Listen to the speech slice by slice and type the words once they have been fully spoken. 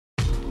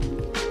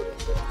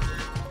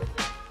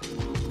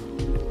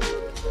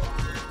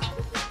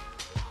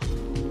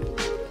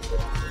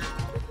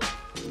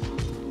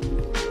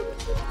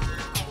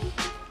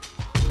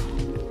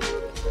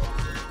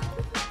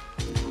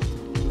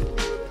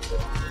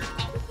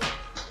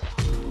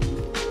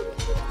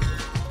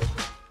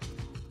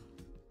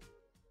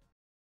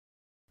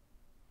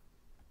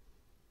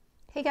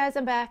Hey guys,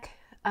 I'm back.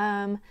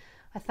 I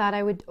thought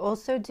I would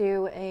also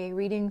do a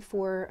reading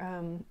for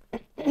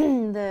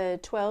the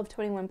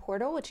 1221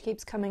 portal, which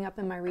keeps coming up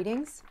in my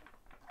readings.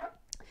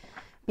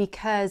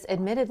 Because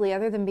admittedly,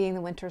 other than being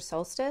the winter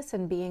solstice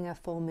and being a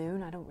full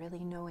moon, I don't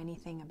really know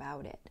anything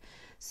about it.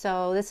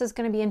 So this is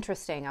going to be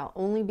interesting. I'll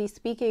only be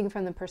speaking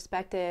from the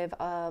perspective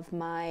of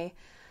my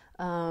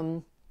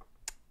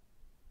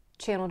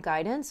channeled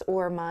guidance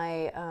or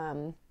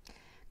my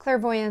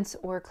clairvoyance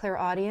or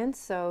clairaudience.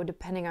 So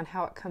depending on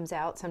how it comes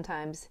out,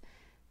 sometimes,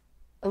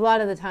 a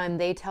lot of the time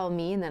they tell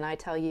me and then I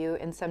tell you,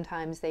 and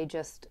sometimes they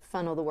just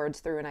funnel the words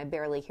through and I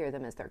barely hear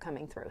them as they're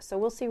coming through. So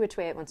we'll see which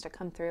way it wants to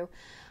come through.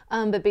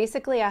 But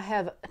basically I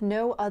have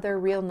no other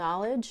real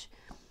knowledge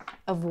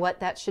of what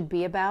that should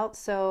be about.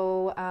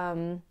 So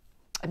I'm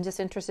just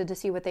interested to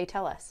see what they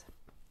tell us.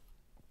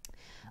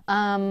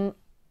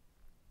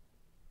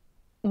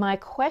 My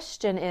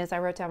question is, I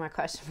wrote down my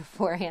question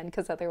beforehand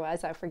because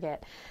otherwise I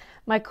forget.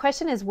 My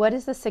question is, what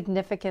is the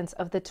significance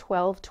of the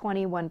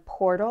 1221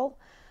 portal,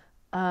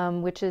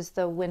 which is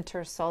the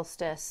winter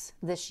solstice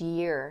this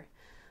year,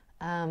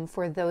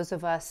 for those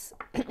of us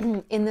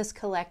in this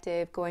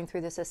collective going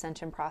through this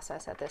ascension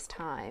process at this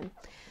time?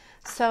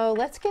 So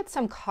let's get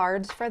some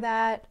cards for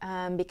that,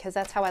 because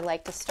that's how I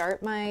like to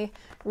start my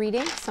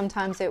reading.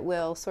 Sometimes it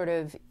will sort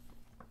of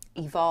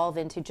evolve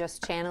into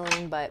just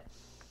channeling, but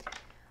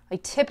I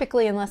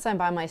typically, unless I'm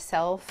by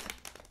myself,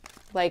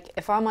 like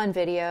if I'm on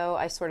video,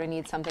 I sort of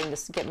need something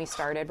to get me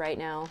started right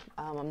now.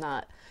 I'm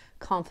not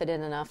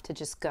confident enough to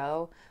just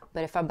go,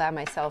 but if I'm by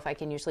myself, I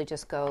can usually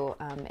just go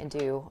and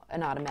do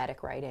an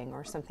automatic writing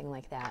or something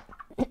like that.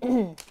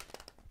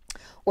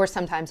 Or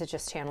sometimes it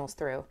just channels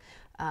through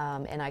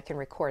and I can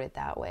record it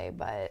that way,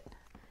 but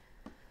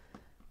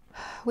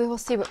we will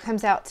see what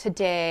comes out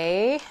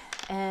today.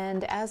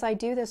 And as I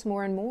do this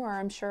more and more,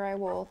 I'm sure I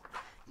will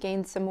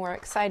gain some more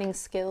exciting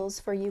skills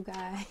for you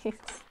guys.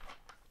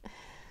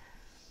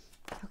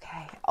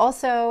 Okay.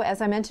 Also,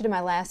 as I mentioned in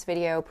my last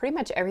video, pretty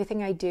much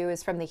everything I do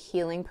is from the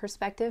healing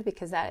perspective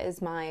because that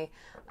is my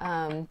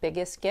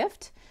biggest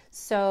gift.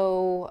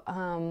 So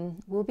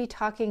we'll be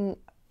talking,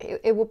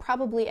 it will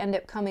probably end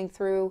up coming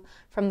through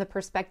from the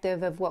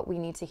perspective of what we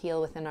need to heal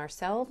within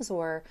ourselves,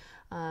 or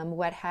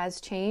what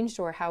has changed,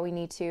 or how we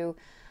need to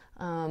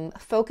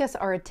focus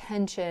our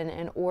attention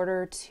in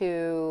order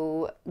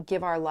to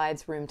give our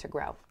lives room to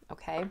grow.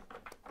 Okay.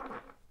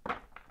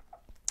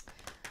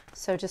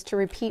 So just to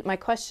repeat my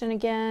question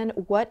again,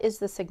 what is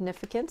the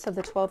significance of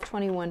the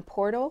 1221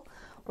 portal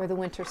or the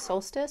winter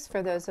solstice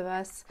for those of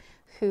us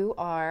who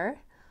are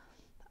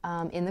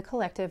in the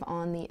collective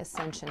on the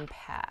ascension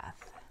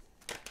path?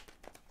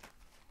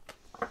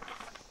 I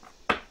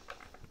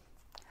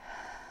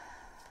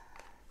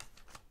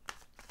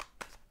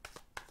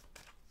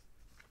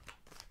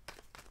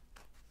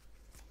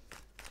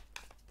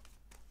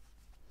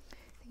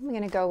think I'm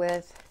going to go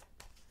with,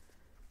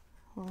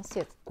 well, let's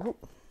see. Oh,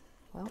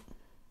 well.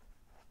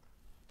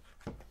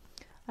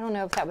 I don't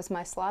know if that was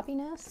my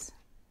sloppiness.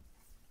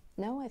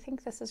 No, I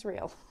think this is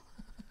real.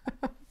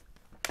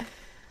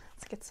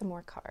 Let's get some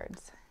more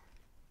cards.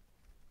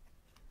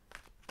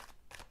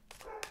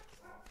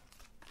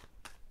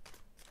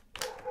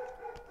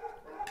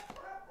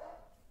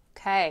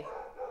 Okay.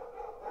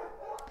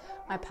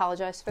 I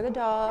apologize for the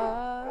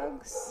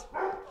dogs.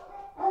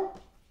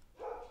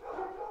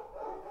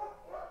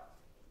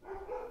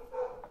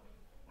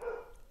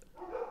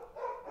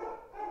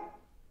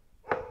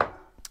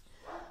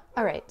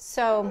 All right,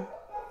 so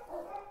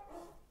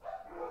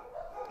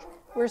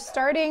we're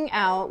starting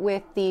out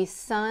with the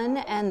Sun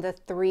and the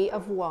Three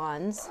of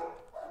Wands.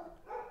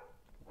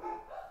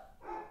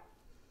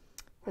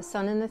 The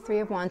Sun and the Three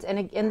of Wands.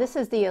 And this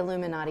is the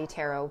Illuminati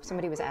Tarot.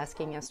 Somebody was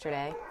asking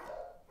yesterday.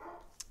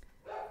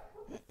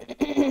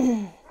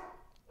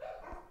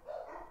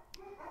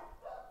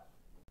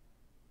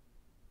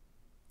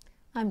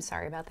 I'm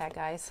sorry about that,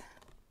 guys.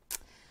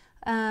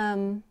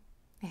 I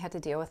had to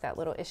deal with that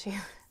little issue.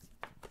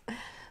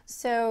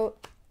 So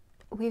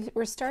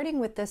we're starting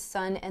with the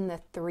Sun and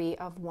the Three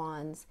of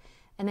Wands.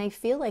 And I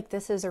feel like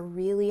this is a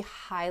really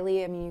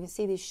highly, I mean, you can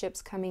see these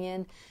ships coming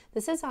in.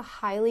 This is a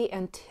highly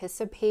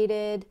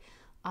anticipated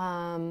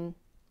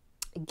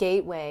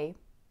gateway. You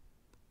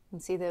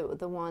can see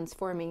the wands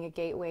forming a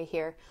gateway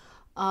here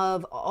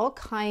of all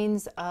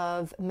kinds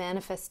of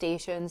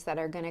manifestations that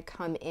are going to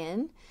come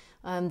in.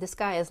 This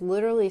guy is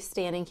literally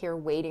standing here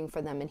waiting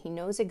for them, and he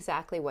knows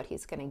exactly what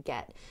he's going to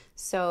get.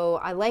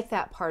 So I like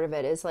that part of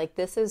it, is like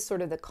this is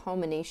sort of the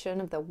culmination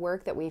of the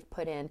work that we've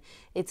put in.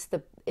 It's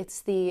the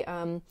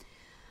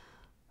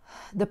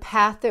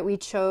path that we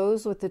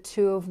chose with the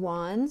Two of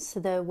Wands,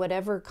 the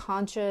whatever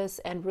conscious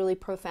and really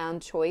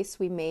profound choice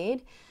we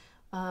made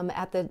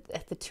at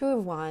the Two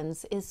of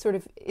Wands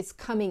is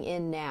coming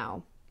in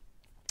now,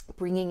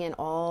 bringing in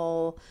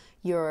all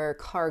your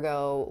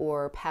cargo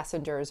or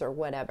passengers or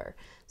whatever.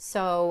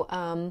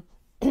 So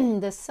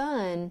the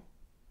Sun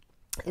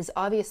is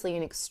obviously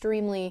an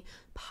extremely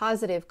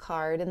positive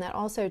card, and that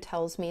also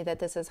tells me that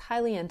this is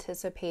highly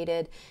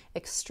anticipated,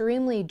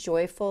 extremely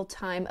joyful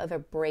time of a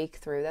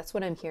breakthrough. That's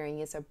what I'm hearing,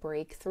 is a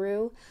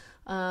breakthrough.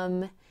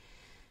 I'm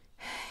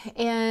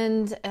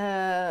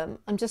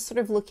just sort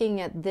of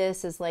looking at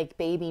this as like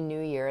baby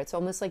new year. It's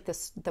almost like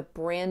the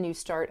brand new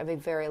start of a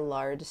very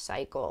large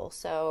cycle.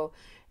 So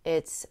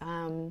it's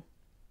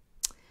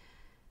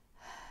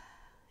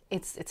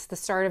the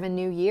start of a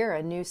new year,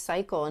 a new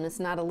cycle, and it's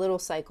not a little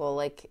cycle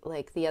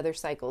like the other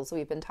cycles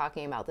we've been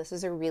talking about. This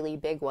is a really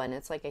big one.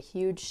 It's like a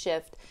huge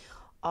shift.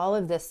 All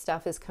of this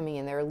stuff is coming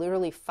in. There are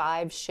literally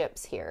 5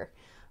 ships here.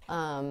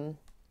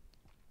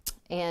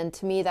 And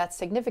to me, that's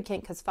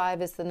significant because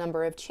 5 is the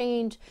number of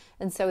change.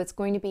 And so it's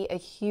going to be a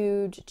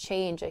huge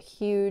change, a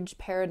huge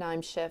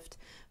paradigm shift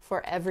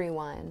for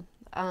everyone.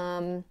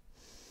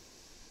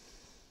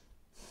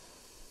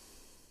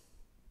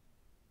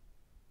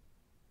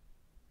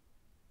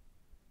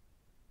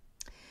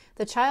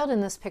 The child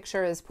in this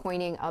picture is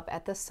pointing up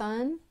at the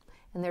sun,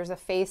 and there's a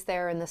face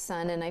there in the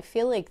sun, and I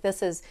feel like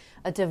this is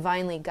a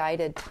divinely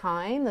guided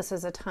time. This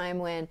is a time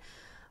when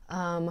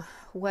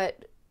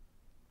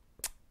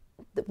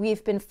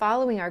we've been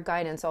following our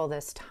guidance all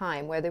this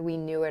time, whether we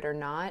knew it or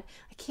not.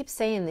 I keep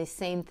saying these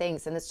same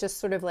things, and it's just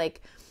sort of like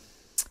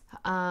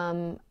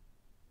the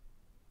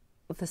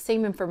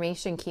same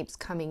information keeps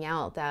coming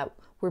out, that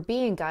we're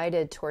being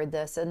guided toward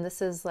this, and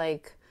this is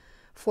like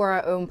for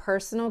our own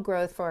personal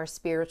growth, for our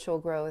spiritual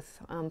growth,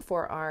 and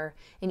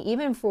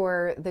even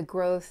for the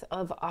growth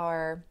of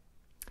our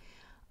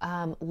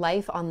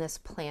life on this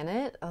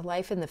planet, a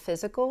life in the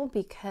physical,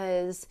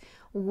 because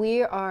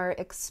we are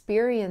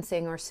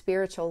experiencing our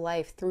spiritual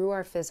life through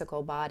our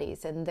physical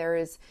bodies, and there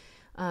is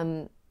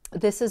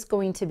this is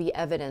going to be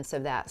evidence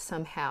of that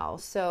somehow.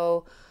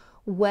 So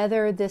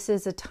whether this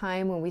is a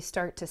time when we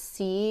start to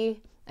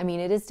see, I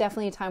mean, it is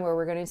definitely a time where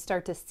we're going to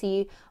start to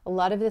see a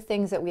lot of the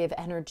things that we have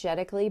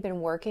energetically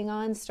been working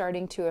on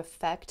starting to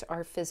affect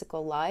our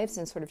physical lives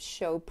and sort of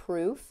show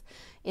proof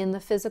in the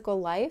physical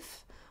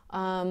life.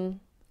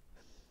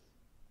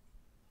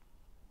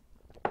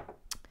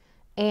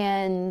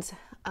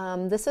 This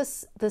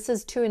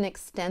is to an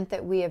extent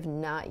that we have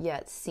not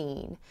yet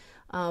seen.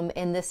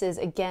 And this is,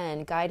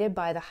 again, guided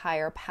by the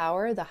higher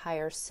power, the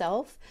higher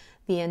self,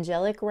 the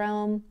angelic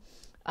realm,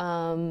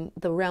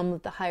 the realm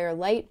of the higher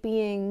light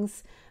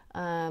beings,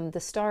 the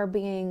star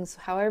beings,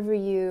 however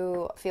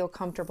you feel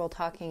comfortable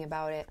talking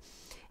about it.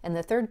 And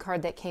the third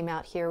card that came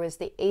out here was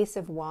the Ace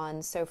of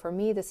Wands. So for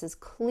me, this is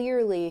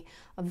clearly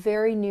a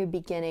very new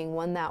beginning,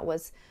 one that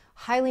was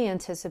highly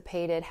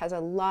anticipated, has a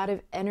lot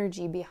of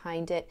energy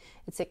behind it.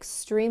 It's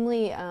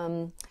extremely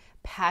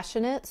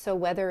passionate. So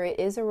whether it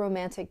is a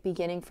romantic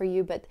beginning for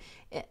you, but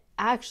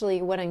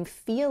actually what I'm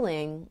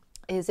feeling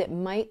is it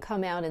might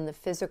come out in the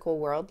physical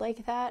world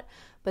like that,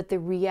 but the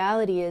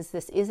reality is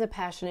this is a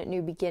passionate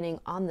new beginning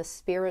on a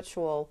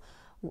spiritual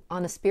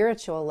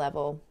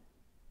level.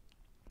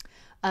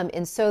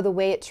 And so the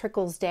way it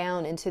trickles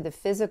down into the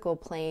physical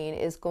plane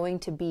is going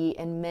to be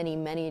in many,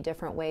 many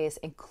different ways,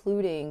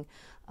 including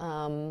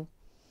on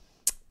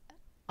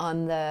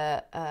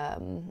the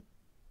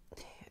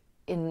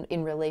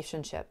in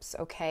relationships.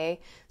 Okay,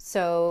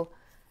 so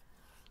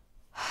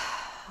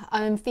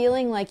I'm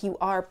feeling like you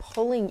are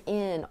pulling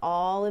in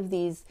all of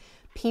these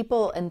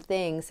people and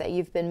things that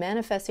you've been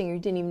manifesting, or you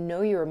didn't even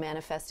know you were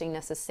manifesting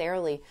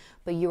necessarily,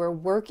 but you are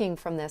working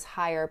from this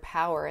higher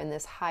power and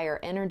this higher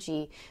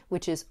energy,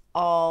 which is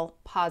all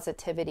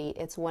positivity.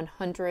 It's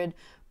 100%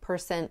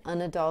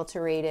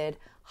 unadulterated,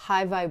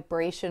 high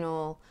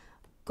vibrational,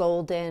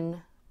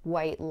 golden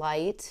white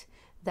light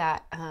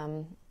that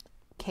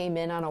came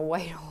in on a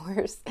white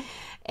horse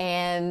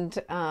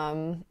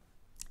and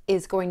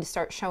is going to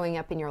start showing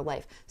up in your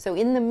life. So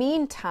in the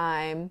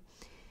meantime,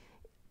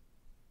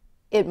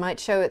 it might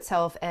show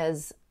itself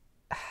as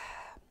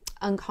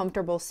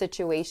uncomfortable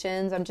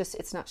situations.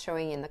 It's not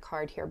showing in the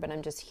card here, but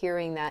I'm just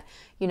hearing that,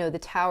 the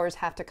towers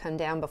have to come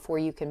down before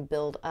you can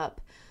build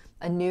up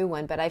a new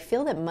one. But I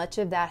feel that much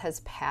of that has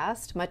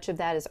passed. Much of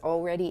that is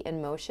already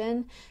in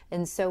motion.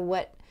 And so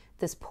what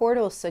this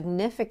portal's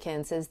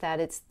significance is that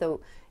it's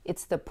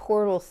the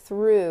portal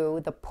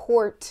through the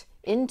port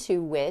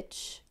into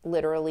which,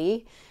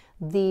 literally,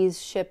 these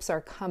ships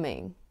are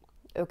coming.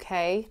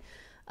 Okay?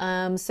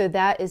 So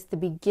that is the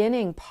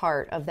beginning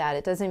part of that.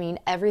 It doesn't mean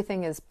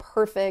everything is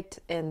perfect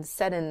and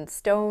set in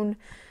stone,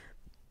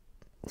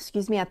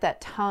 at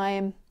that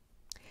time.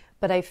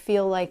 But I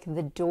feel like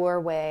the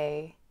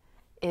doorway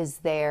is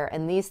there,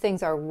 and these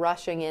things are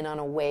rushing in on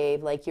a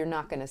wave, like you're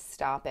not going to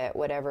stop it,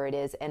 whatever it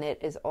is. And it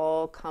is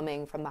all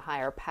coming from the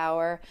higher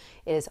power.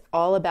 It is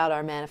all about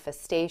our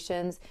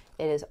manifestations.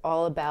 It is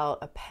all about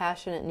a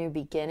passionate new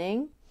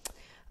beginning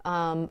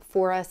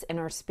for us in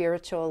our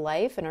spiritual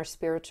life and our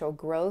spiritual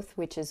growth,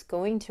 which is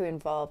going to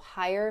involve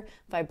higher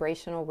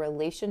vibrational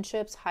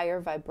relationships, higher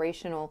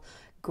vibrational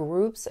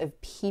groups of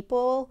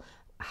people,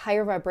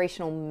 higher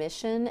vibrational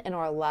mission in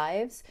our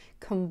lives,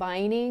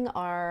 combining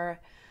our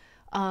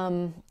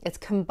It's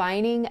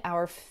combining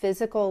our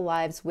physical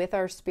lives with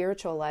our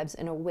spiritual lives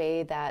in a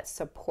way that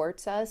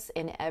supports us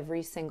in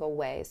every single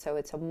way. So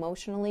it's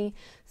emotionally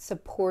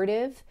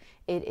supportive.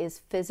 It is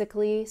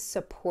physically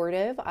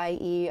supportive,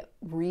 i.e.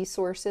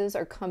 resources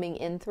are coming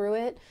in through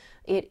it.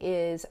 It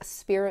is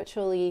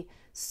spiritually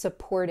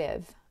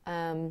supportive.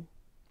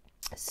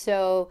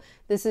 So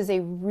this is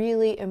a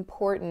really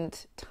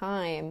important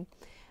time.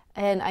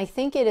 And I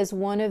think it is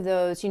one of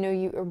those,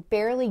 you are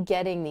barely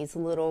getting these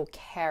little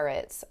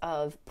carrots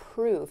of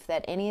proof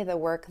that any of the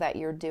work that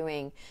you're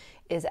doing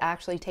is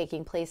actually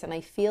taking place. And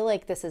I feel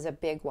like this is a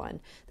big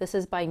one. This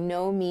is by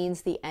no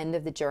means the end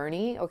of the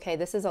journey. Okay,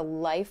 this is a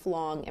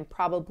lifelong and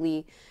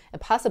possibly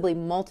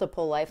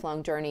multiple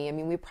lifelong journey. I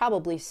mean, we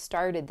probably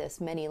started this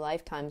many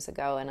lifetimes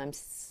ago, and I'm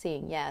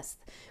seeing, yes,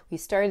 we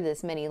started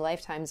this many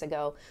lifetimes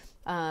ago.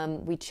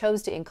 We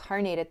chose to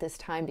incarnate at this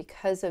time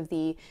because of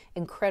the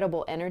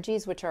incredible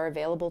energies which are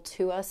available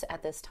to us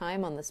at this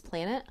time on this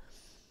planet,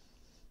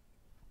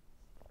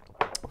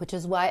 which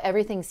is why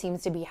everything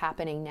seems to be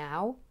happening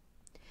now.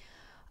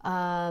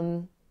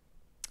 And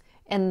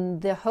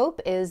the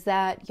hope is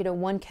that,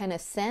 one can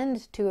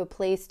ascend to a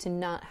place to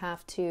not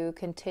have to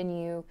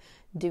continue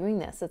doing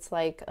this. It's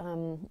like,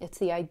 it's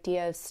the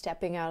idea of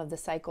stepping out of the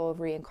cycle of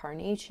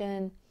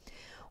reincarnation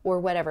or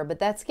whatever, but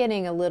that's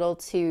getting a little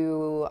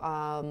too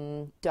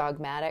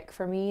dogmatic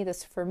for me.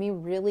 This, for me,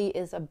 really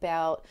is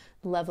about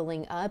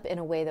leveling up in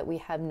a way that we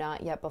have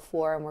not yet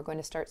before, and we're going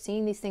to start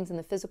seeing these things in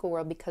the physical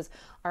world because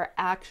our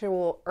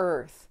actual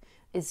earth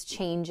is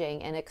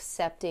changing and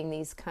accepting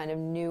these kind of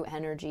new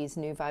energies,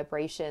 new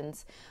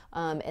vibrations,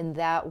 and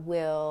that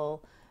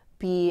will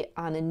be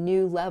on a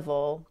new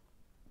level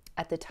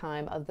at the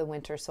time of the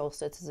winter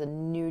solstice. It's a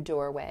new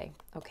doorway.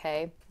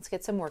 Okay, let's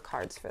get some more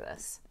cards for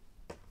this.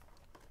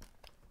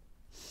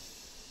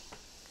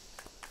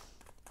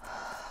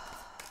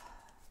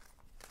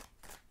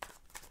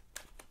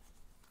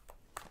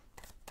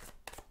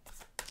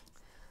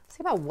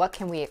 About what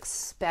can we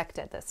expect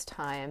at this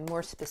time.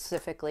 More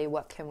specifically,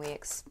 what can we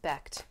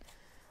expect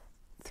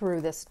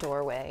through this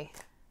doorway?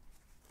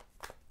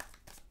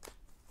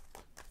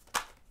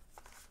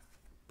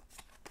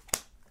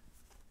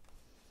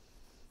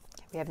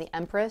 We have the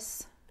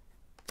Empress.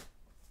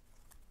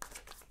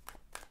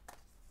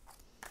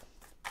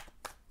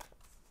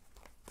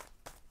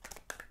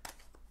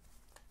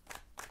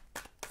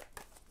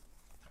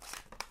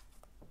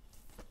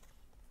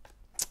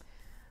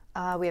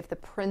 We have the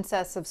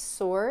Princess of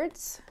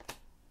Swords.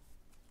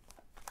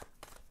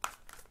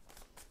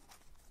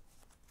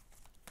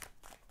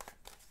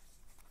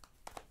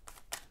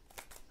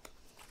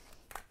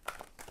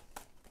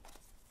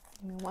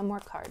 Give me one more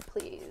card,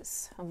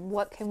 please.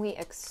 What can we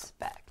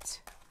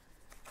expect?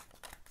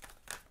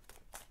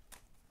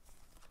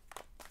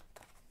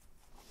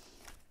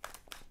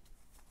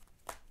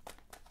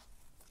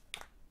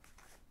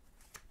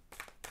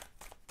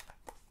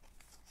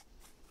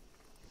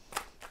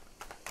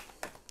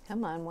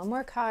 Come on, one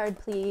more card,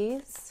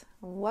 please.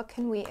 What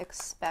can we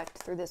expect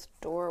through this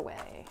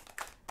doorway?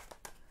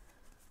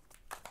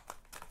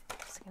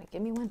 Just gonna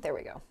give me one. There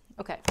we go.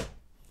 Okay.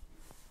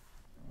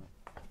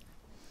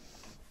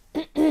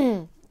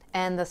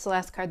 And this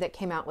last card that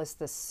came out was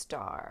the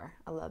Star.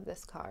 I love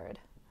this card.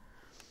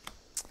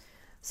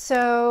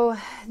 So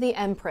the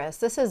Empress,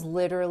 this is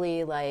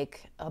literally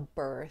like a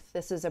birth.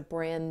 This is a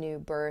brand new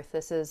birth.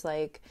 This is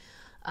like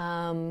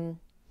having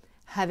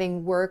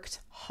worked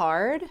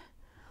hard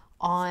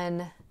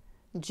on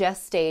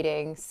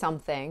gestating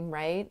something,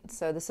 right?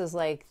 So this is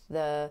like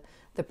the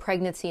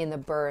pregnancy and the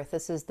birth.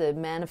 This is the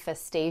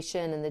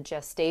manifestation and the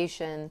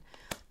gestation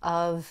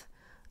of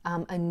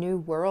a new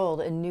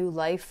world, a new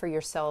life for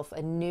yourself,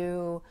 a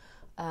new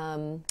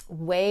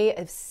way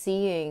of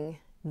seeing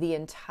the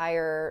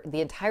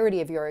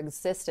entirety of your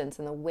existence,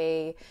 and the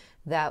way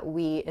that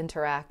we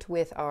interact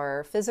with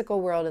our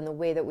physical world and the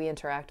way that we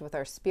interact with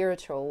our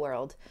spiritual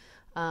world.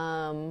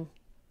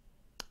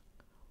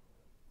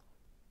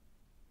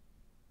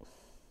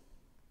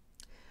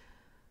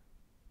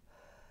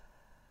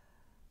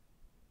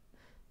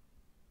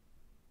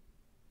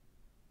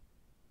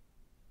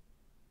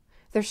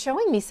 They're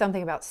showing me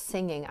something about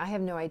singing. I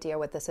have no idea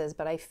what this is,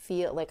 but I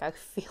feel it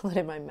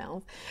in my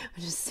mouth,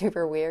 which is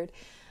super weird.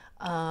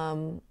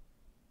 I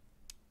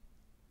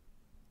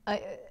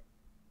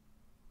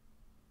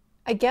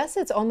guess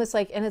it's almost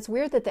like, and it's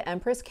weird that the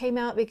Empress came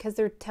out because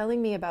they're telling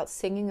me about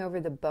singing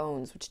over the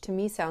bones, which to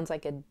me sounds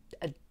like a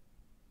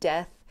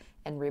death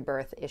and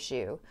rebirth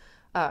issue.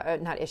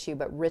 Not issue,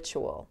 but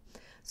ritual.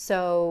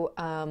 So,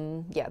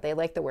 yeah, they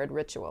like the word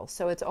ritual.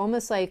 So it's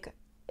almost like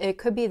it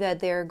could be that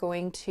they're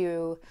going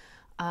to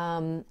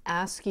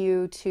ask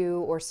you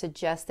to, or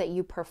suggest that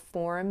you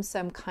perform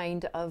some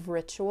kind of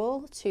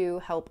ritual to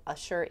help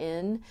usher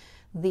in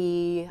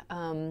the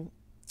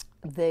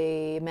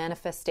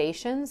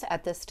manifestations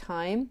at this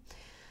time.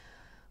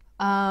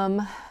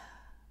 And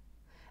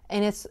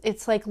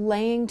it's like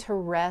laying to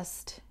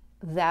rest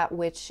that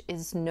which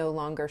is no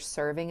longer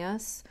serving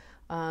us.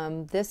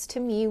 This to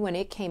me, when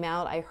it came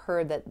out, I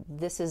heard that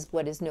this is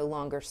what is no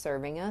longer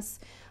serving us.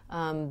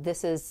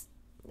 This is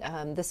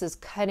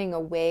cutting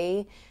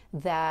away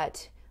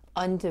that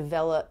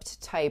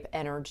undeveloped type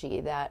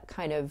energy, that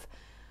kind of,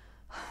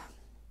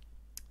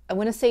 I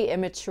want to say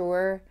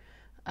immature,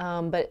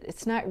 but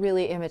it's not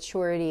really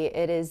immaturity.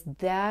 It is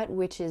that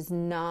which is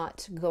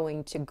not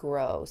going to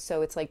grow.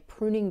 So it's like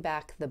pruning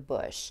back the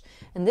bush.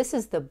 And this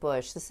is the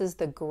bush. This is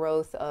the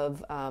growth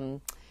of,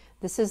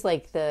 this is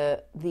like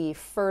the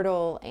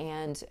fertile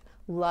and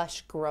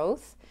lush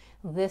growth.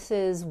 This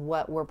is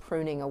what we're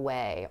pruning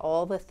away.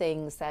 All the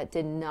things that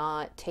did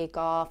not take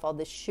off, all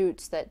the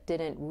shoots that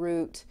didn't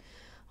root,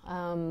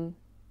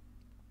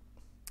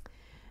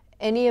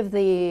 any of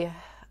the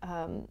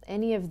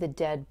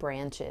dead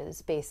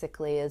branches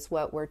basically is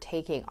what we're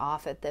taking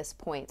off at this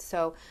point.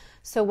 So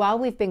while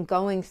we've been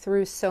going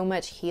through so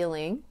much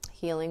healing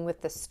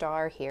with the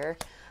star here,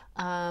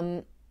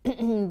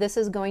 this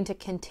is going to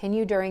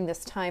continue during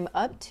this time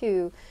up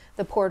to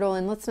the portal.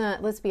 And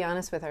let's be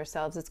honest with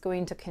ourselves, it's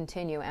going to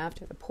continue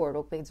after the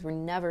portal, because we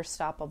never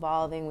stop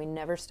evolving, we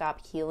never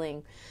stop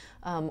healing,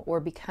 or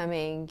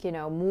becoming,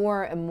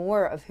 more and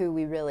more of who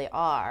we really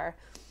are.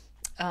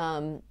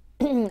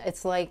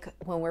 It's like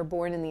when we're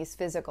born in these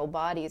physical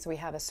bodies, we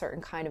have a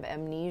certain kind of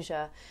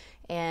amnesia,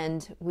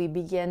 and we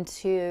begin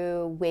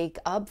to wake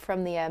up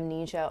from the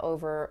amnesia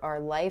over our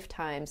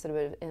lifetimes.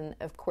 And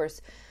of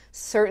course,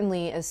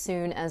 certainly as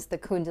soon as the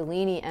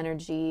Kundalini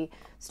energy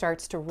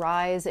starts to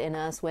rise in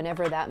us,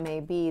 whenever that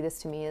may be. This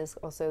to me is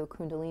also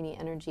Kundalini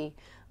energy,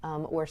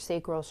 or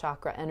sacral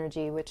chakra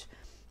energy, which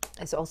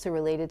is also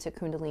related to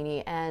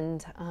Kundalini.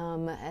 And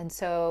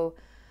so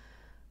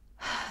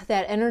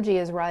that energy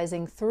is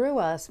rising through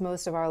us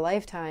most of our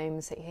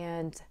lifetimes,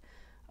 and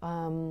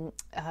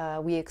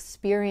we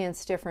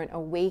experience different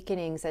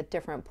awakenings at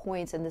different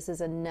points, and this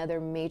is another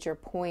major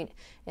point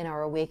in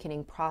our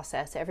awakening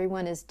process.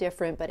 Everyone is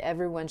different, but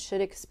everyone should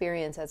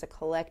experience as a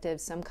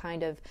collective some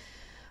kind of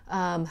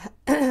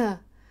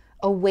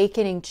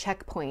awakening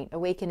checkpoint,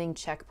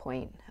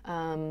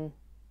 and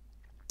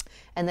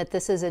that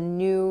this is a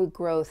new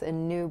growth, a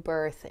new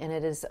birth, and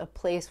it is a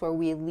place where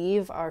we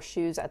leave our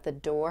shoes at the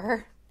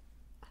door.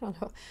 I don't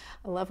know.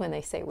 I love when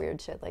they say weird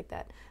shit like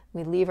that.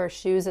 We leave our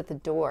shoes at the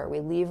door. We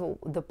leave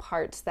the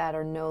parts that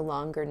are no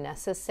longer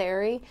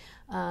necessary,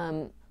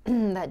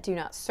 that do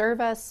not serve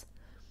us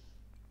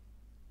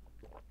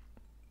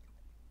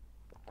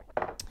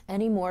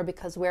anymore,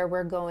 because where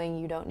we're going,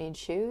 you don't need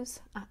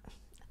shoes.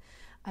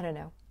 I don't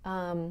know.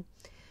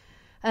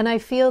 And I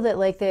feel that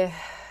like they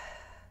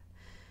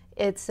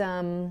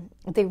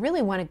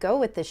really want to go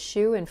with the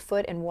shoe and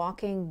foot and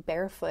walking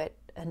barefoot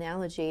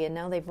analogy, and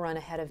now they've run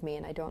ahead of me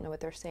and I don't know what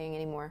they're saying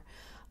anymore.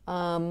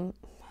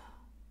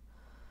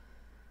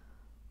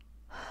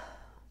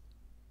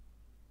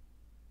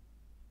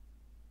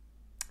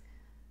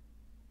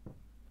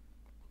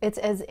 It's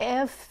as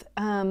if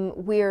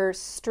we're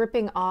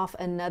stripping off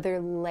another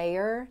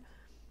layer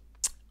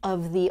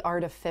of the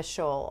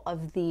artificial,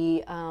 of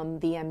the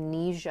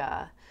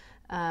amnesia.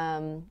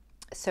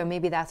 So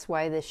maybe that's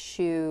why the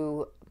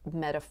shoe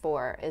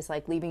metaphor is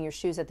like leaving your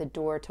shoes at the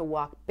door to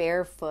walk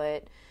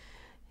barefoot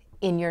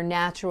in your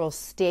natural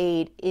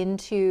state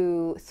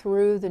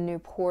through the new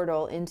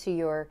portal into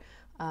your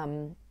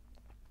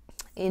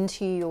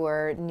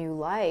new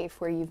life,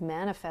 where you've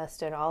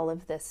manifested all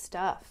of this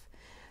stuff.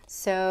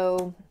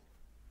 So,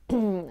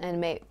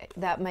 and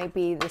that might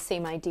be the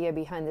same idea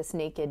behind this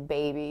naked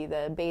baby,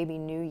 the baby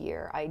new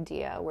year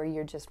idea, where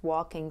you're just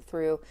walking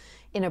through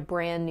in a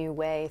brand new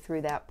way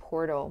through that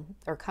portal,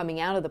 or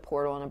coming out of the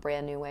portal in a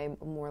brand new way,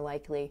 more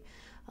likely.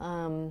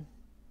 Trying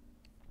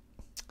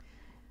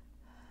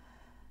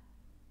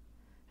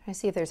to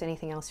see if there's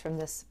anything else from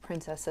this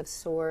Princess of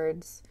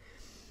Swords.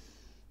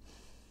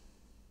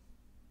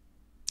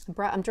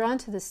 I'm drawn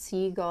to the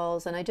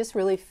seagulls, and I just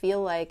really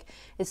feel like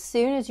as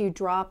soon as you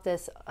drop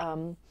this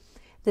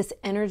this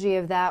energy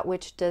of that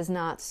which does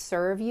not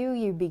serve you,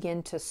 you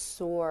begin to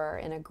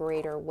soar in a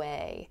greater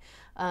way.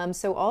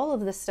 So all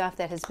of the stuff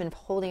that has been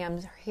holding,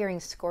 I'm hearing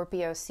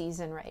Scorpio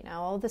season right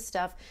now, all the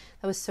stuff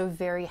that was so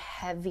very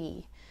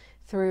heavy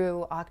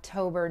through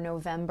October,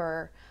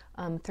 November,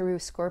 through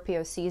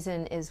Scorpio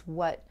season is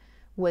what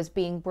was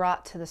being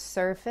brought to the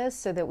surface,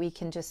 so that we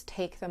can just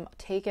take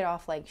it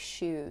off like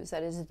shoes.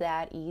 That is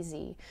that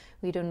easy.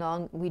 We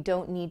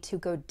don't need to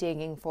go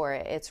digging for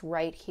it. It's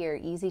right here,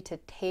 easy to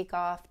take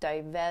off,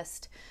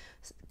 divest,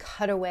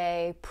 cut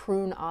away,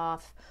 prune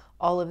off,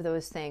 all of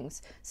those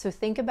things. So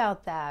think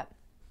about that.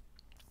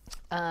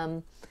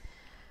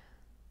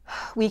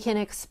 We can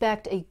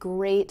expect a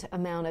great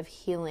amount of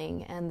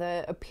healing, and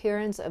the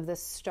appearance of the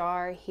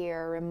star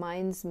here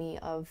reminds me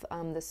of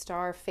the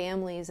star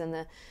families and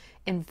the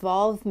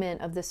involvement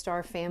of the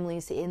star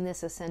families in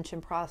this ascension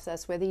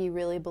process, whether you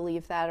really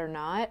believe that or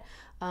not.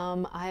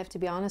 I have to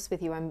be honest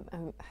with you,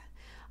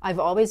 I've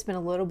always been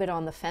a little bit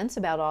on the fence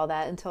about all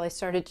that until I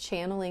started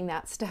channeling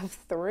that stuff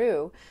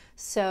through.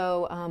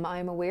 So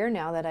I'm aware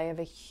now that I have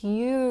a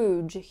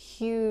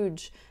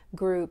huge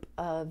group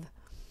of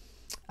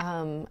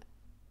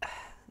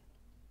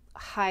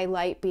high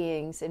light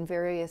beings and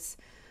various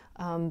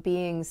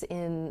beings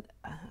in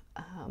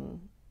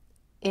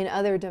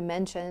other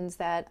dimensions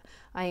that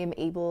I am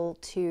able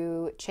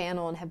to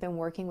channel and have been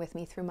working with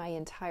me through my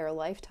entire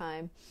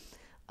lifetime.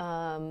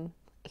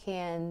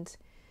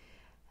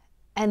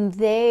 And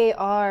they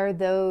are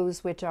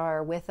those which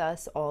are with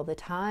us all the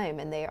time,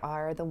 and they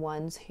are the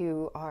ones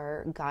who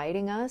are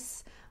guiding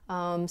us.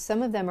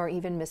 Some of them are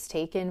even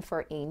mistaken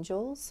for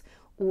angels,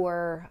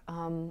 or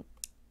I'm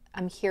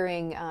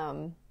hearing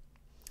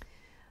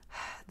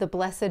the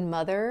Blessed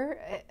Mother.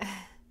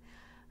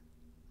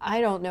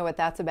 I don't know what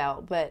that's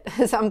about, but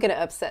so I'm going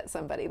to upset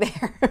somebody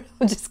there.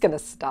 I'm just going to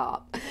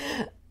stop.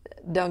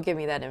 Don't give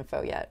me that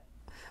info yet.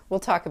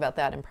 We'll talk about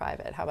that in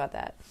private. How about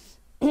that?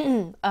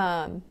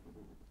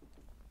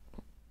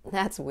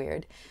 That's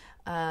weird.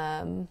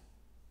 It's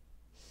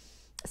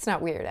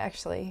not weird,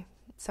 actually.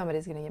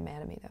 Somebody's going to get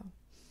mad at me, though.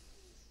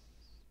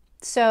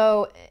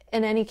 So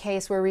in any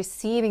case, we're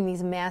receiving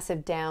these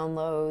massive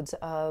downloads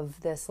of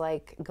this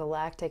like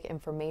galactic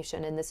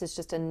information. And this is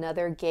just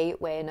another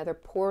gateway, another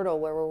portal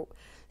where we're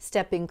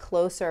stepping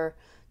closer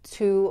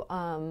to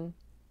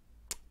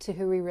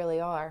who we really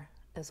are,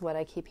 is what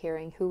I keep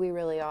hearing, who we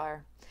really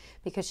are.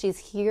 Because she's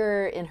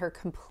here in her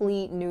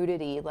complete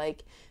nudity,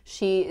 like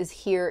she is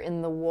here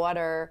in the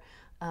water,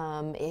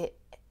 and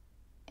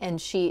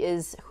she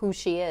is who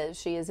she is.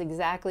 She is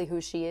exactly who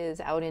she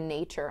is out in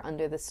nature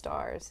under the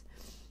stars.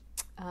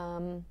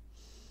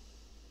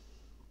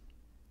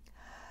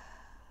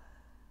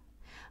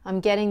 I'm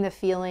getting the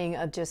feeling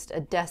of just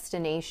a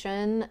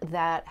destination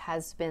that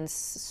has been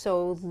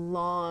so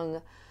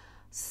long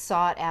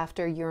sought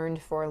after,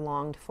 yearned for,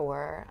 longed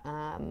for,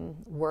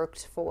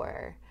 worked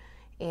for.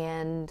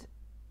 And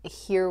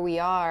here we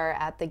are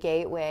at the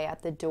gateway,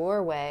 at the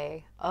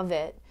doorway of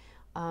it,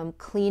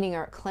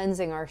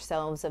 cleansing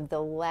ourselves of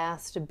the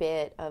last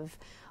bit of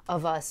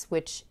us,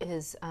 which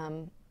is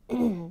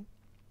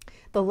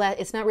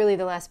it's not really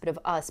the last bit of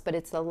us, but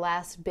it's the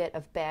last bit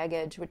of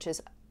baggage, which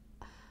is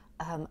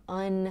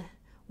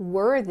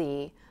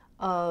unworthy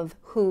of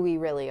who we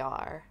really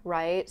are,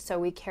 right? So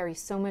we carry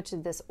so much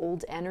of this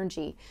old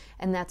energy,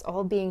 and that's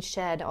all being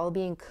shed, all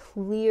being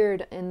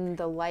cleared in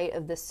the light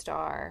of the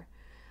star,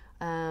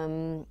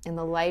 in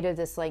the light of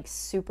this like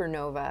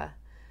supernova.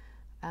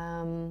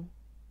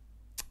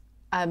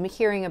 I'm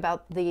hearing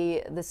about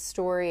the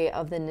story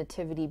of the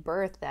nativity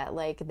birth, that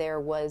like there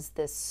was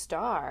this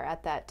star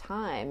at that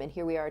time, and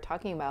here we are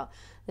talking about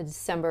the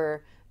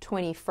December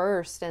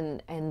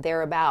 21st and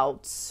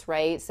thereabouts,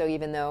 right? So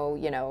even though,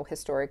 you know,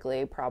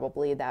 historically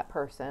probably that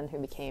person who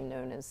became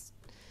known as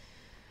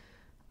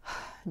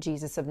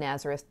Jesus of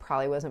Nazareth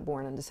probably wasn't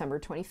born on December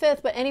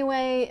 25th, but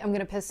anyway, I'm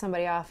going to piss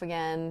somebody off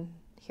again.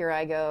 Here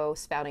I go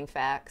spouting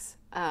facts.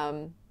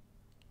 But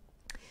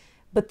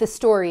the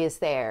story is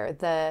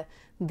there.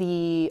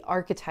 The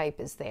archetype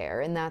is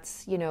there, and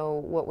that's, you know,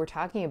 what we're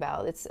talking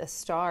about. It's a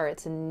star.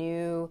 It's a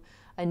new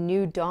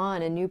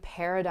dawn, a new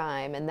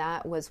paradigm, and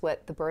that was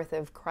what the birth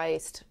of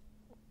Christ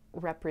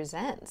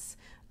represents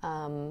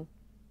in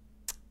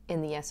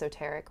the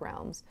esoteric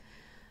realms.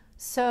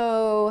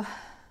 So,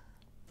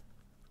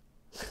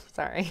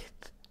 sorry.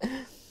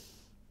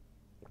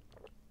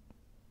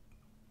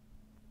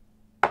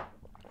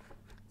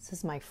 This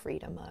is my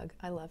Frida mug.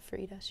 I love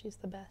Frida. She's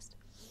the best.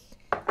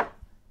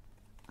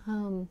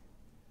 My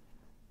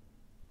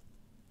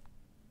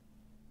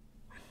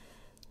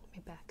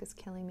back is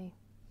killing me.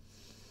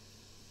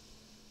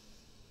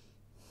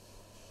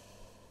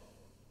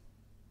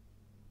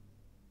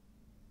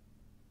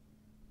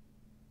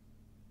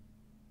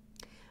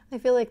 I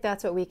feel like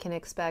that's what we can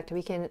expect.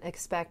 We can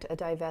expect a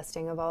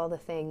divesting of all the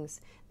things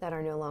that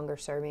are no longer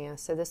serving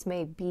us. So this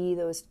may be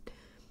those,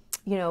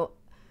 you know,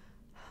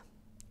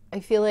 I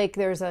feel like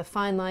there's a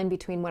fine line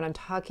between what I'm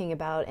talking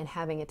about and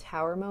having a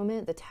tower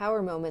moment. The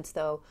tower moments,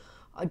 though,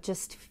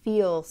 just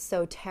feel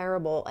so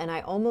terrible. And I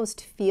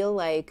almost feel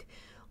like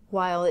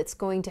while it's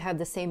going to have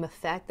the same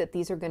effect, that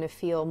these are going to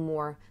feel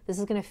more, this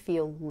is going to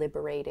feel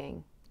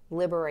liberating.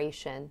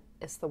 Liberation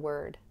is the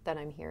word that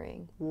I'm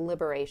hearing.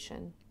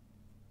 Liberation.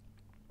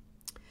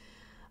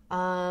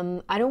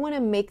 I don't want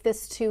to make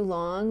this too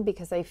long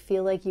because I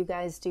feel like you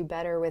guys do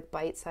better with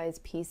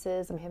bite-sized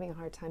pieces. I'm having a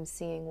hard time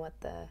seeing what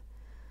the...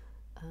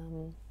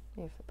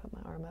 maybe if I put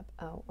my arm up.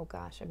 Oh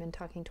gosh, I've been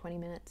talking 20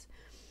 minutes.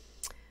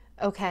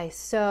 Okay,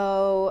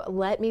 so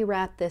let me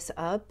wrap this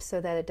up so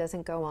that it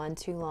doesn't go on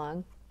too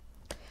long.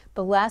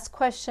 The last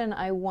question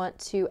I want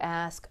to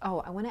ask,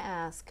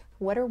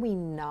 what are we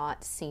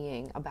not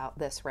seeing about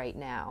this right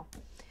now?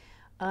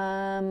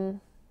 Let's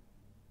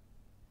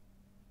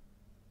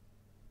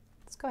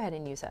go ahead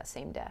and use that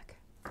same deck.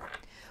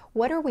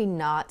 What are we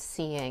not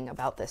seeing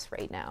about this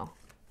right now?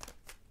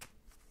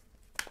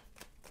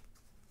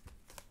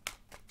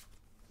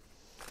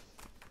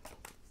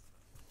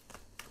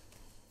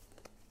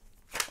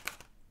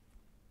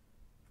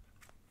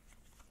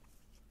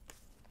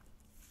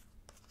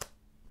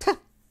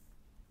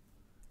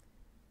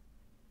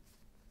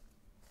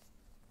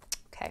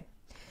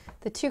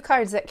 The two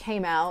cards that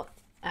came out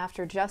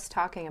after just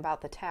talking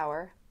about the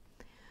Tower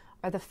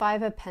are the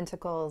Five of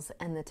Pentacles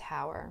and the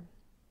Tower.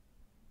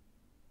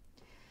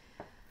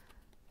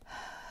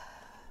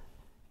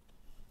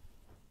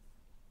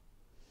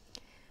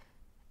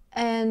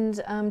 And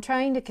I'm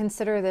trying to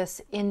consider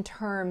this in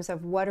terms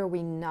of what are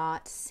we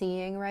not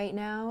seeing right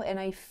now. And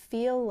I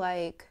feel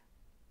like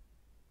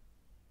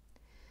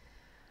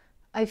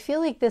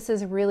this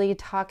is really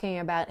talking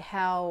about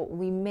how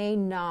we may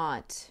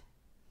not,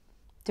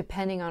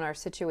 depending on our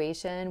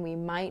situation, we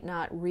might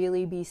not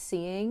really be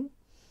seeing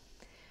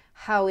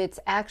how it's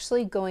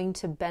actually going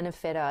to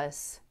benefit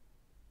us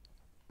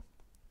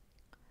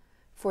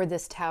for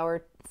this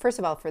tower. First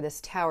of all, for this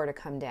tower to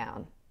come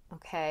down,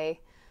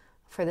 okay?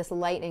 For this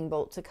lightning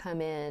bolt to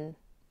come in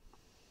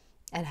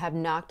and have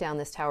knocked down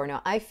this tower.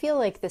 Now, I feel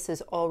like this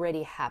is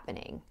already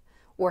happening,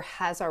 or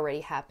has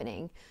already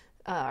happening,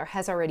 or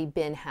has already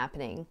been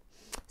happening.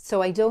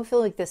 So I don't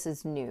feel like this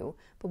is new,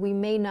 but we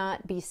may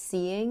not be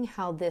seeing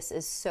how this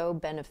is so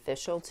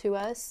beneficial to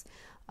us.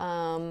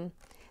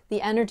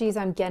 The energies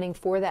I'm getting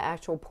for the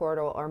actual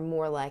portal are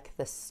more like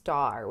the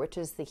star, which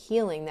is the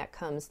healing that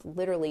comes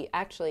literally,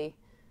 actually,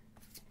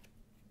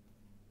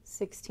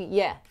 16,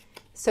 yeah.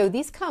 So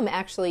these come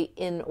actually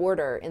in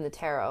order in the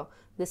tarot.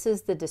 This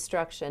is the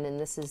destruction and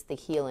this is the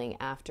healing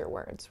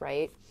afterwards,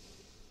 right?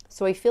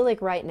 So I feel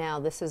like right now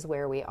this is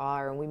where we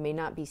are, and we may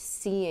not be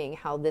seeing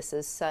how this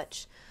is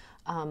such,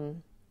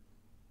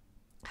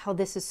 how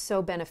this is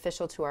so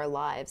beneficial to our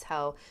lives,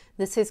 how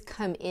this has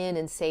come in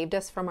and saved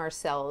us from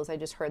ourselves. I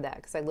just heard that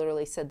because I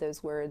literally said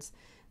those words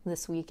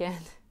this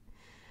weekend.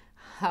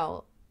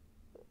 How,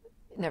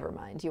 never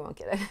mind, you won't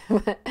get it,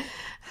 but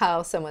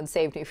how someone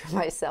saved me from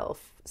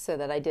myself so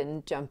that I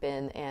didn't jump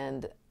in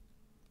and,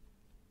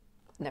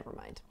 never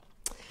mind.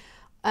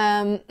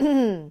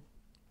 And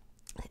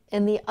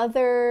the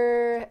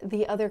other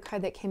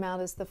card that came out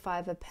is the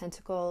Five of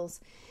Pentacles.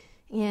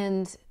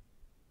 And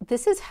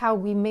this is how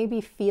we may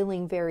be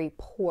feeling very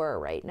poor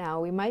right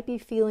now. We might be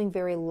feeling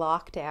very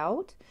locked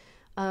out.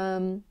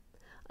 I'm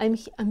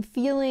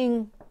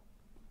feeling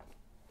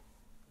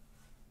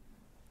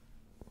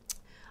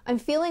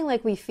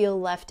like we feel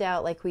left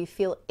out, like we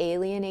feel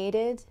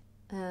alienated,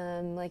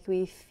 like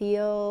we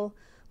feel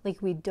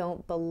like we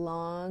don't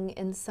belong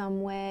in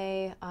some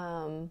way.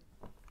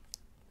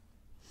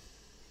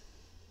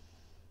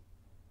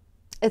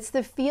 It's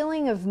the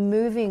feeling of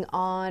moving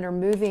on or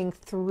moving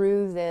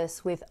through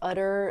this with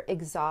utter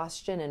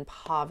exhaustion and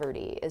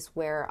poverty is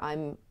where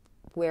I'm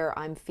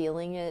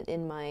feeling it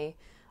in my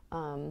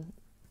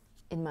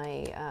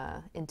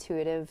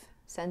intuitive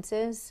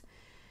senses.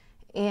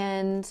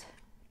 And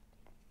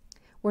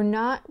we're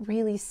not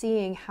really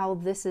seeing how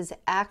this is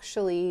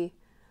actually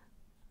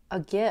a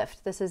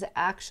gift. This is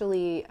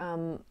actually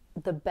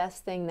the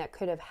best thing that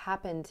could have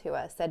happened to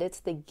us, that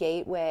it's the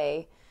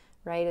gateway,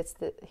 right?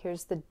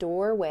 Here's the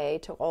doorway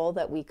to all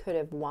that we could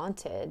have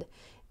wanted,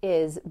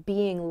 is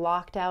being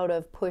locked out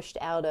of, pushed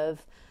out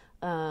of,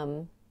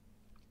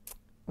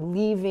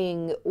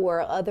 leaving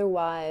or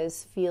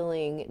otherwise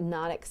feeling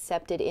not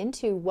accepted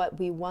into what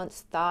we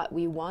once thought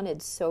we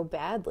wanted so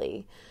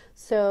badly.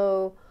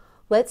 So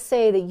let's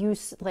say that you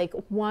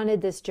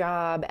wanted this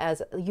job,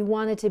 as you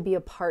wanted to be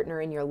a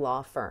partner in your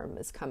law firm,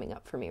 is coming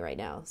up for me right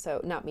now. So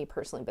not me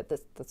personally, but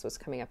that's what's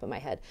coming up in my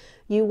head.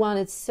 You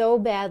wanted so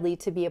badly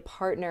to be a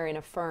partner in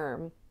a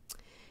firm,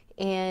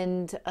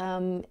 and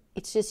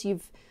it's just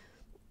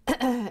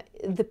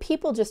the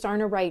people just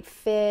aren't a right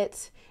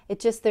fit. It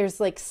just,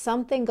 there's like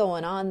something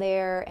going on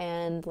there,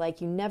 and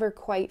like you never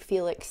quite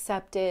feel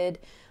accepted.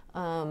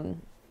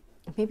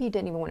 Maybe you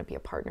didn't even want to be a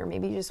partner.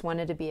 Maybe you just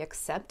wanted to be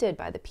accepted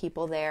by the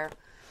people there.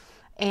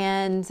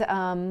 And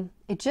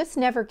it just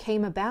never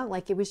came about.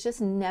 Like it was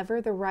just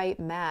never the right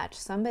match.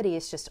 Somebody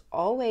is just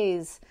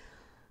always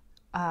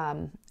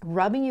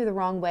rubbing you the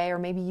wrong way, or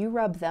maybe you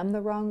rub them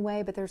the wrong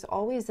way, but there's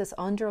always this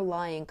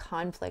underlying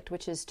conflict,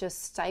 which is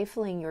just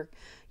stifling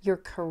your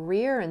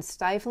career and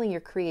stifling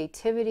your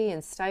creativity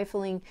and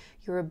stifling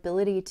your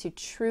ability to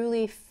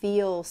truly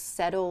feel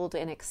settled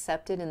and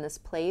accepted in this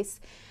place.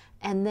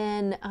 And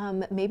then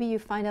maybe you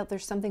find out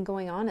there's something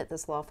going on at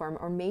this law firm,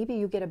 or maybe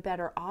you get a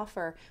better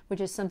offer,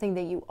 which is something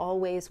that you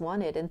always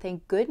wanted. And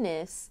thank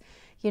goodness,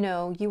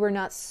 you were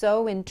not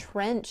so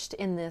entrenched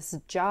in this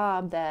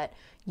job that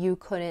you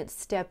couldn't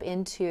step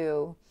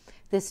into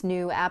this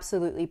new,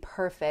 absolutely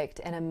perfect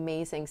and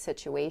amazing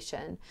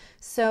situation.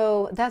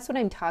 So that's what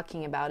I'm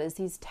talking about, is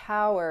these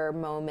tower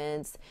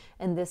moments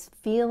and this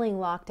feeling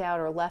locked out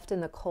or left in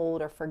the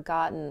cold or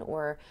forgotten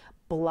or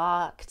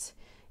blocked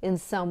in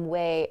some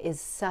way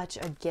is such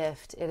a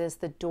gift. It is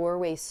the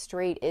doorway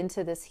straight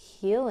into this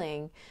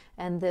healing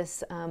and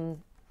this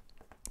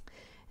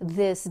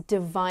this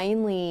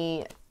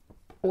divinely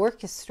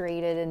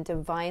orchestrated and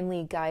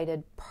divinely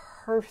guided,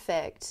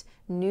 perfect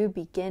new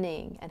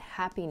beginning and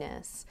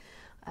happiness.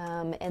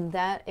 And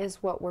that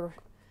is what we're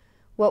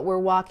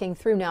walking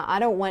through now. I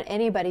don't want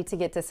anybody to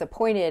get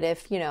disappointed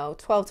if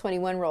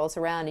 12/21 rolls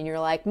around and you're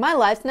like, my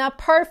life's not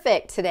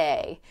perfect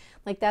today.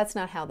 Like, that's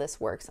not how this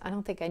works. I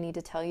don't think I need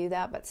to tell you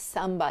that, but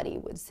somebody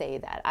would say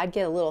that. I'd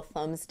get a little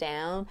thumbs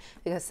down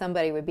because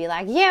somebody would be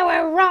like, yeah,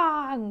 we're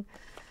wrong.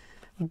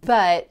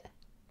 But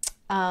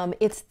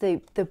it's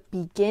the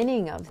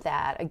beginning of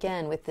that.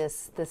 Again, with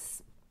this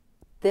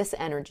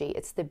energy,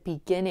 it's the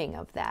beginning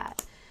of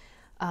that.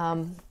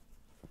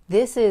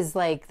 This is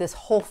like, this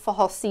whole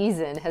fall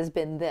season has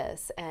been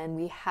this, and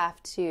we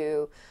have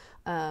to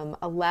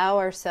allow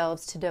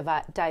ourselves to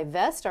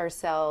divest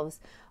ourselves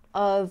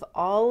of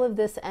all of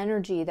this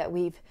energy that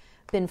we've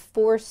been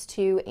forced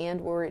to and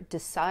or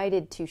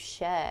decided to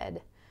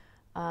shed.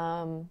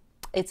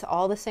 It's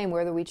all the same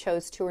whether we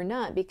chose to or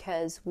not,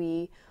 because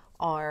we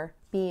are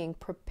being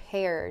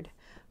prepared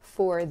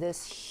for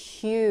this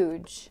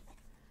huge,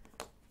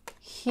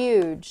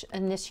 huge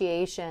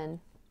initiation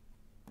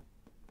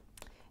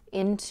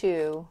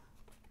into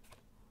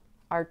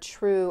our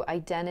true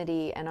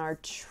identity and our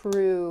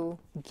true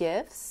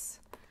gifts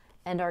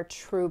and our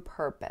true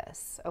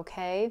purpose,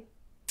 okay?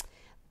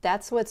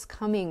 That's what's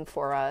coming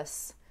for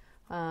us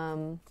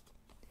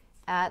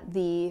at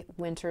the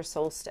winter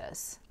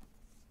solstice.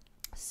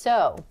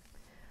 So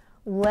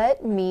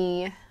let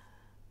me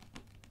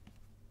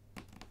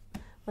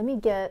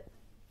get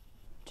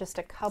just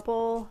a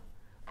couple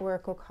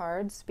oracle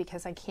cards,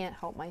 because I can't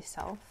help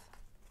myself.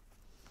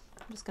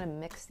 I'm just going to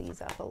mix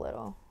these up a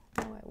little.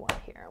 What do I want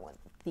here? I want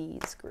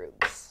these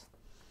groups.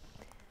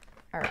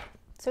 All right.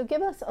 So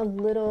give us a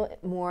little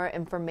more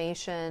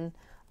information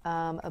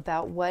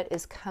about what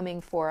is coming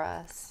for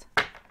us.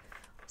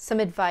 Some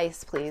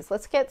advice, please.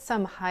 Let's get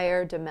some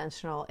higher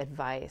dimensional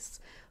advice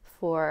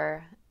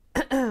for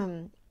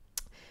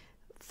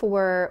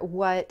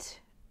what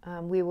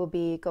we will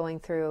be going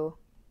through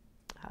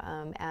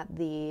at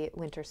the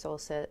winter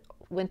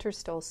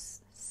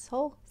solstice,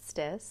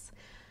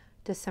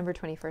 December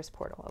 21st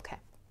portal. Okay.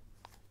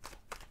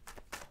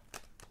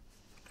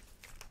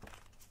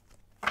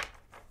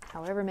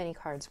 However many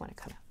cards want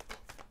to come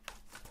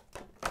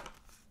out.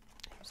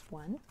 There's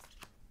one.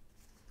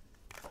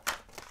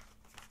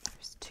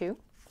 There's two.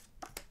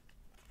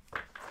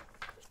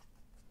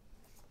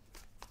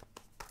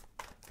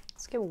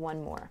 Let's get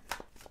one more.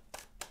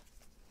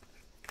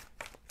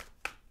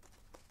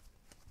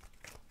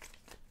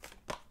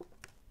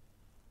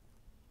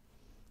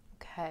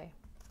 Okay.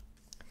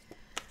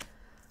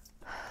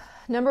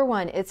 Number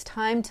one, it's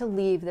time to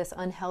leave this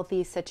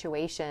unhealthy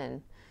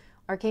situation.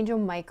 Archangel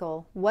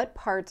Michael, what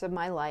parts of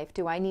my life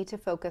do I need to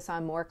focus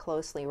on more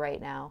closely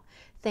right now?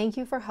 Thank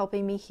you for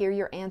helping me hear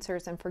your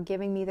answers and for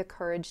giving me the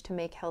courage to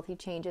make healthy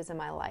changes in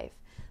my life.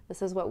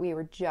 This is what we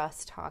were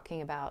just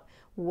talking about.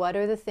 What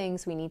are the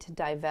things we need to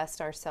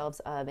divest ourselves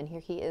of? And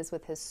here he is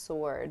with his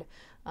sword,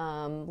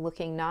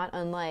 looking not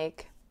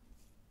unlike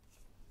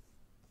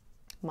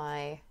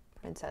my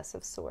Princess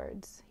of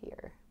Swords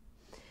here.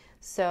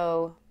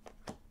 So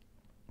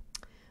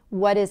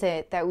what is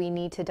it that we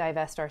need to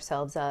divest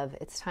ourselves of?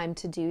 It's time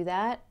to do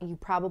that. You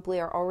probably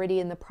are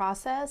already in the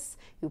process.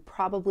 You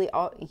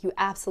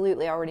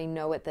absolutely already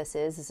know what this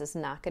is. This is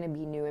not going to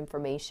be new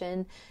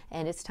information,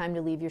 and it's time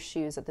to leave your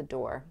shoes at the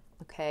door,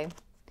 okay?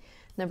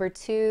 Number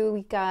two,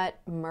 we got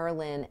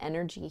Merlin,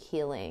 energy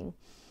healing.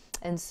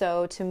 And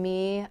so to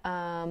me,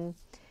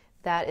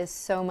 that is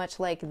so much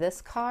like this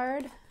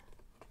card,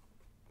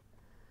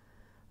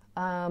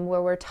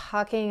 where we're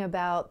talking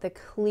about the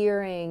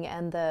clearing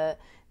and the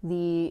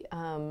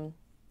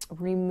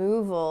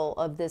removal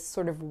of this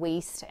sort of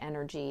waste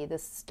energy,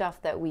 this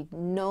stuff that we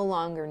no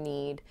longer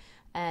need,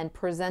 and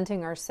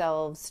presenting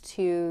ourselves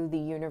to the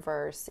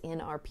universe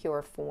in our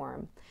pure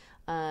form.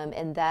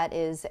 And that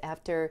is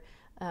after,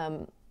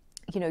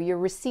 you're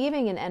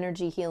receiving an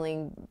energy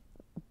healing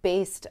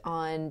based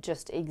on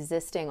just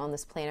existing on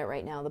this planet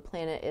right now. The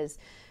planet is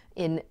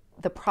in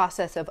the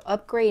process of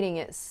upgrading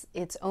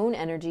its own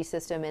energy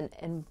system,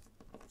 and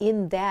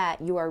in that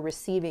you are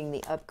receiving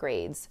the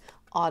upgrades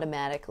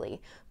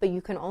automatically. But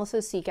you can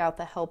also seek out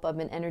the help of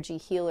an energy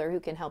healer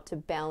who can help to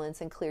balance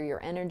and clear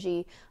your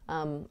energy.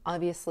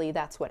 Obviously,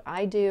 that's what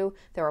I do.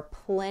 There are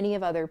plenty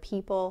of other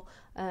people,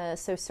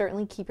 so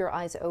certainly keep your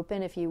eyes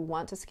open. If you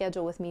want to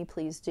schedule with me,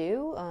 please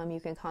do. You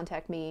can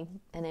contact me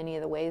in any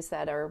of the ways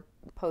that are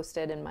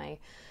posted in my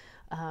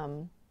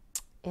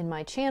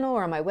channel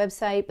or on my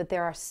website, but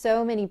there are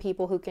so many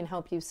people who can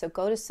help you. So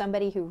go to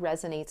somebody who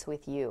resonates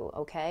with you,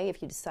 okay?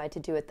 If you decide to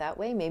do it that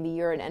way, maybe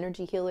you're an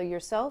energy healer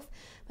yourself,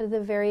 but at the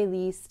very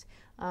least,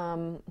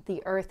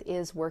 the earth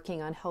is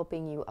working on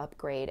helping you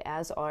upgrade,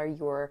 as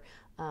are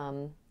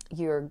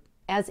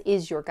as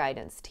is your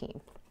guidance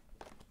team.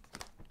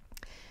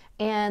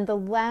 And the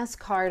last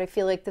card, I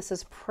feel like this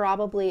is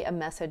probably a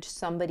message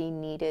somebody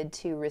needed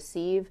to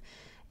receive.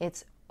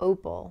 It's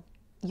Opal.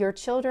 Your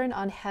children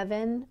on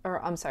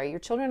your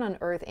children on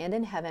earth and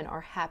in heaven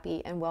are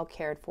happy and well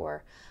cared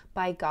for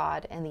by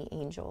God and the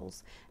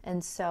angels.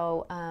 And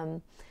so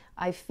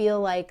I feel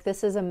like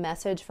this is a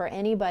message for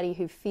anybody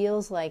who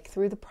feels like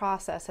through the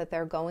process that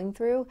they're going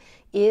through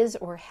is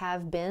or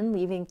have been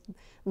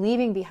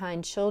leaving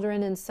behind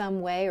children in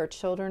some way, or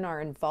children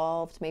are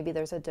involved. Maybe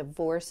there's a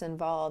divorce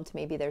involved.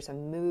 Maybe there's a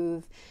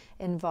move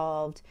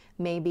involved.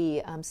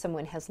 Maybe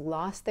someone has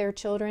lost their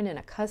children in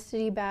a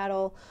custody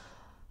battle.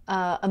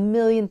 a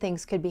million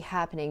things could be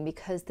happening,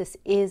 because this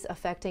is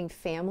affecting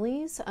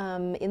families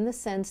in the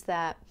sense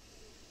that,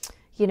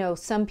 you know,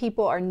 some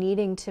people are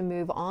needing to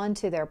move on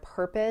to their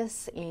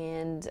purpose,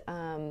 and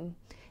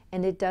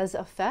it does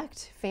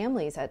affect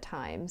families at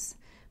times,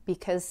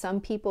 because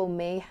some people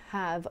may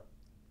have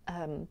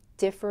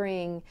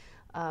differing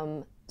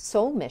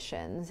soul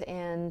missions,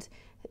 and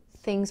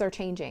things are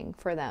changing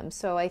for them.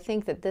 So I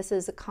think that this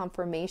is a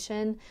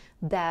confirmation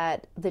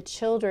that the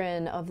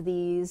children of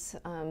these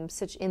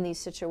in these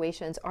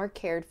situations are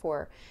cared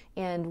for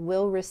and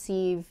will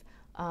receive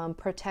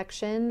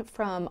protection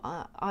from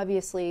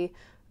obviously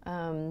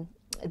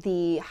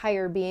the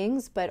higher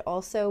beings, but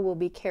also will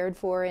be cared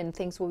for, and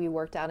things will be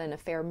worked out in a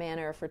fair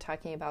manner if we're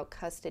talking about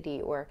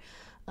custody or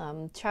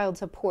child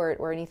support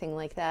or anything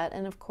like that.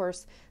 And of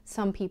course,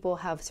 some people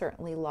have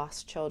certainly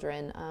lost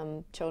children,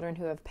 children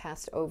who have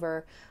passed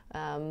over,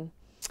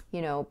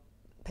 you know,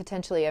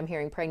 potentially I'm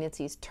hearing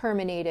pregnancies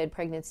terminated,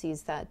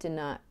 pregnancies that did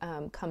not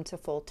come to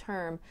full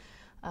term,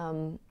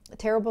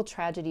 terrible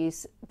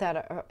tragedies that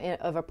are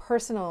of a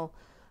personal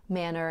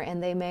manner,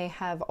 and they may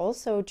have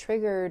also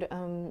triggered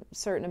a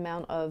certain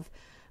amount of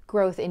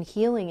growth and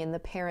healing in the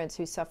parents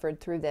who suffered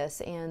through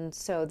this. And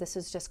so this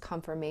is just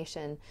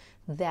confirmation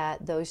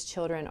that those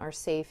children are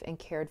safe and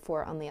cared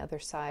for on the other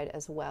side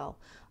as well.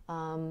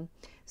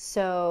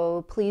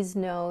 So please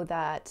know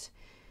that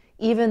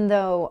even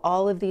though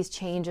all of these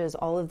changes,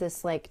 all of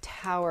this like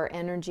tower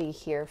energy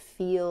here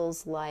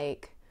feels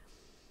like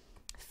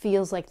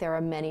there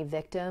are many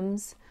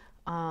victims,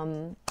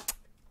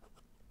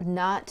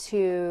 not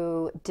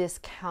to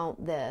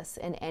discount this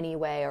in any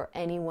way, or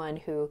anyone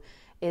who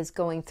is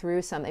going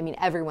through some, I mean,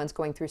 everyone's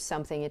going through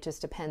something, it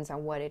just depends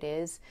on what it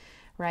is,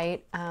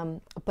 right?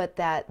 But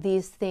that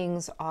these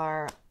things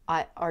are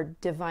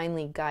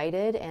divinely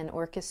guided and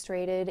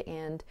orchestrated,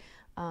 and,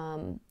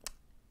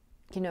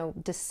 you know,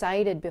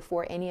 decided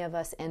before any of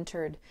us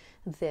entered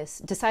this,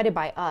 decided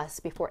by us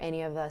before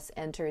any of us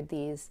entered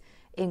these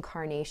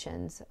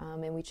incarnations.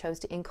 And we chose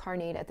to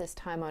incarnate at this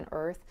time on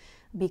Earth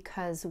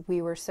because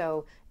we were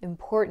so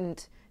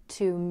important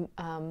to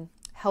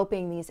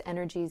helping these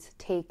energies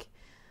take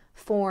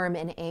form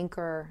and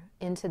anchor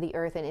into the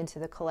earth and into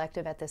the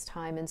collective at this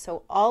time. And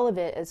so all of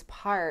it is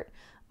part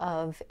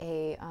of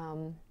a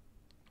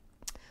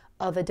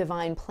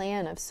divine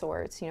plan of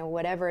sorts, you know,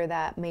 whatever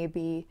that may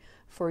be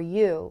for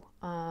you.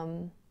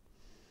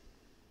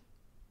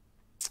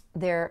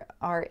 There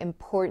are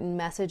important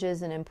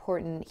messages and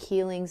important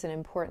healings and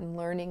important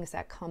learnings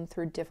that come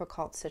through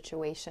difficult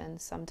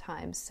situations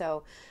sometimes.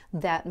 So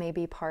that may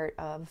be part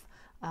of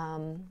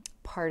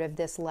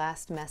this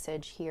last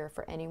message here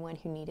for anyone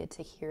who needed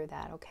to hear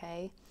that,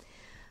 okay?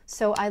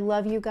 So I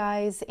love you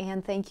guys,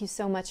 and thank you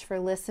so much for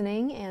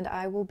listening, and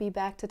I will be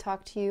back to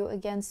talk to you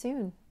again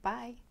soon.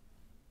 Bye.